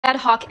Ad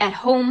Hoc at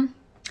Home,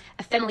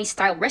 a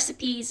family-style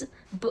recipes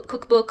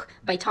cookbook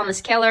by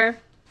Thomas Keller.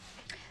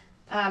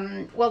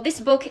 Well, this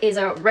book is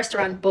a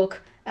restaurant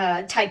book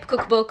type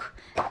cookbook,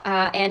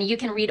 and you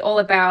can read all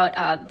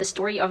about the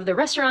story of the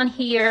restaurant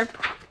here,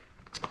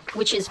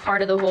 which is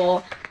part of the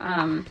whole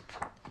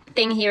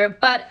thing here.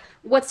 But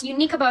what's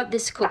unique about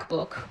this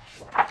cookbook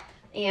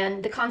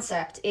and the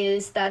concept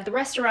is that the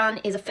restaurant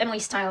is a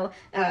family-style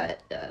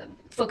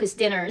focused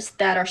dinners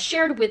that are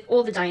shared with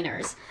all the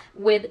diners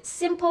with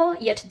simple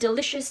yet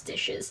delicious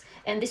dishes.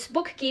 And this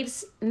book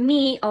gives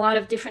me a lot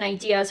of different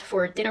ideas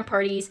for dinner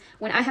parties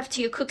when I have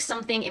to cook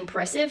something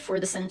impressive for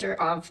the center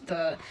of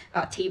the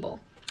table.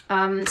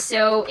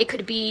 So it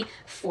could be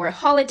for a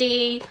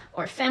holiday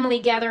or family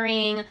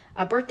gathering,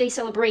 a birthday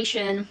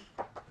celebration.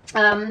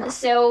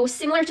 So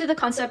similar to the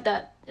concept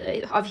that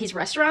of his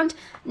restaurant,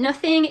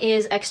 nothing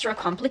is extra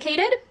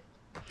complicated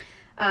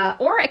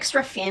or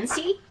extra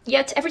fancy,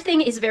 yet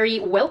everything is very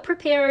well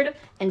prepared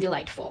and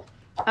delightful.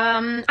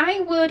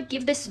 I would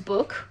give this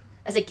book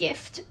as a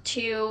gift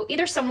to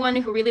either someone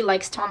who really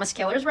likes Thomas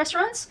Keller's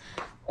restaurants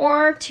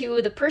or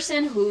to the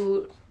person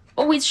who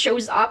always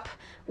shows up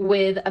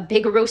with a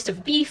big roast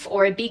of beef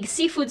or a big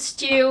seafood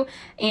stew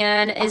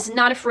and is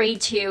not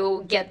afraid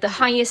to get the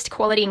highest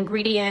quality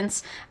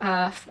ingredients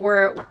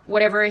for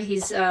whatever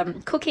he's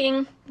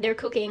cooking.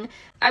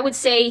 I would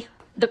say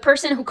the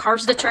person who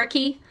carves the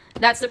turkey,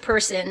 that's the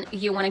person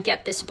you want to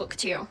get this book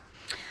to.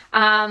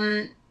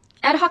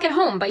 Ad Hoc at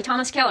Home by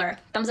Thomas Keller.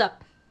 Thumbs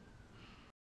up.